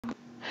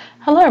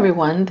Hello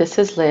everyone, this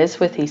is Liz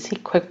with Easy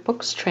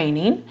QuickBooks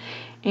Training,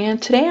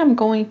 and today I'm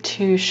going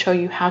to show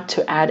you how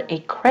to add a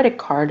credit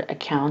card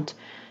account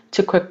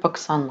to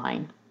QuickBooks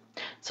Online.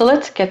 So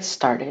let's get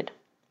started.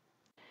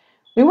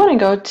 We want to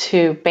go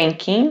to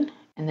Banking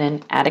and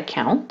then Add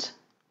Account,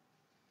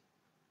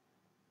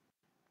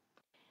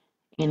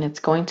 and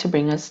it's going to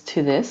bring us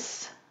to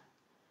this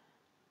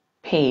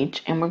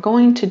page, and we're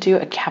going to do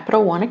a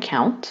Capital One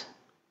account.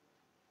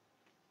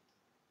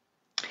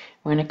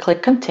 We're going to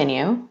click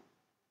Continue.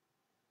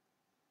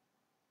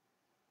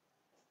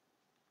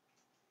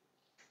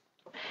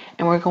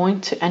 And we're going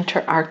to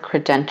enter our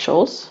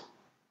credentials.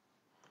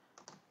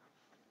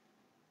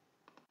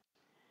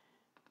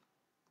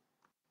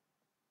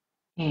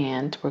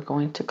 And we're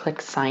going to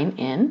click Sign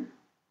In.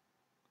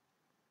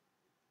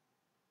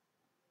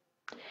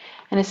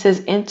 And it says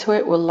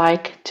Intuit would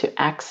like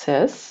to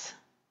access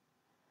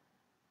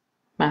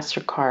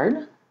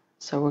MasterCard.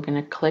 So we're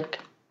going to click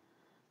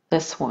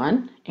this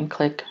one and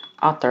click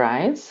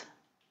Authorize.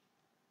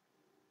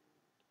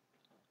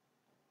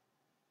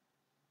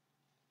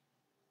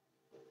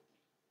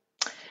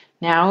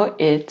 Now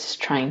it's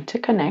trying to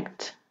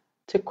connect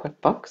to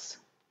QuickBooks.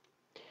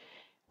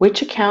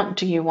 Which account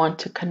do you want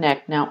to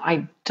connect? Now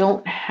I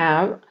don't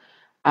have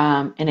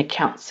an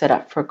account set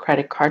up for a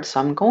credit card, so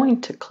I'm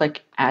going to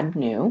click Add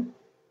New.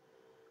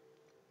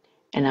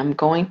 And I'm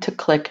going to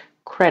click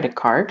Credit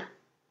Card.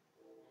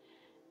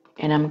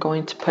 And I'm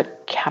going to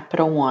put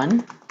Capital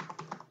One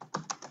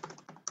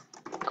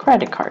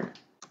Credit Card.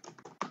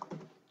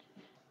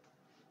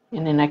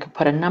 And then I could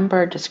put a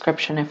number,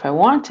 description if I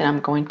want, and I'm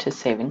going to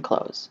save and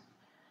close.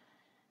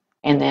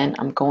 And then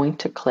I'm going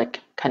to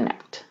click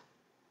Connect.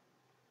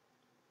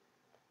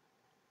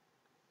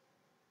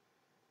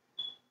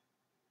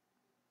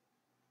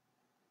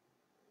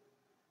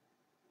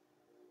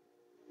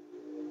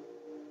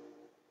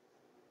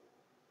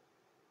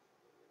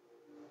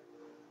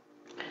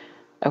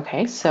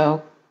 Okay,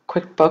 so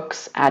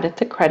QuickBooks added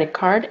the credit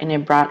card and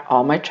it brought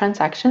all my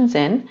transactions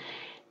in.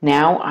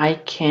 Now I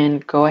can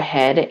go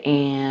ahead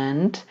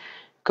and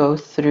go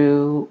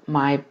through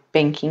my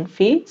banking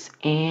feeds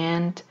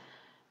and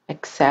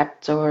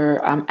accept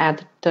or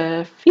add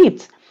the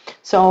feeds.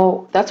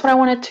 So that's what I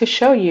wanted to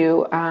show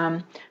you.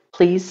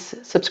 Please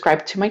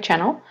subscribe to my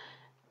channel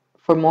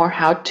for more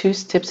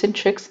how-tos, tips and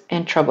tricks,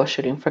 and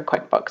troubleshooting for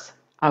QuickBooks.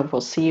 I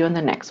will see you in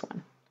the next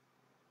one.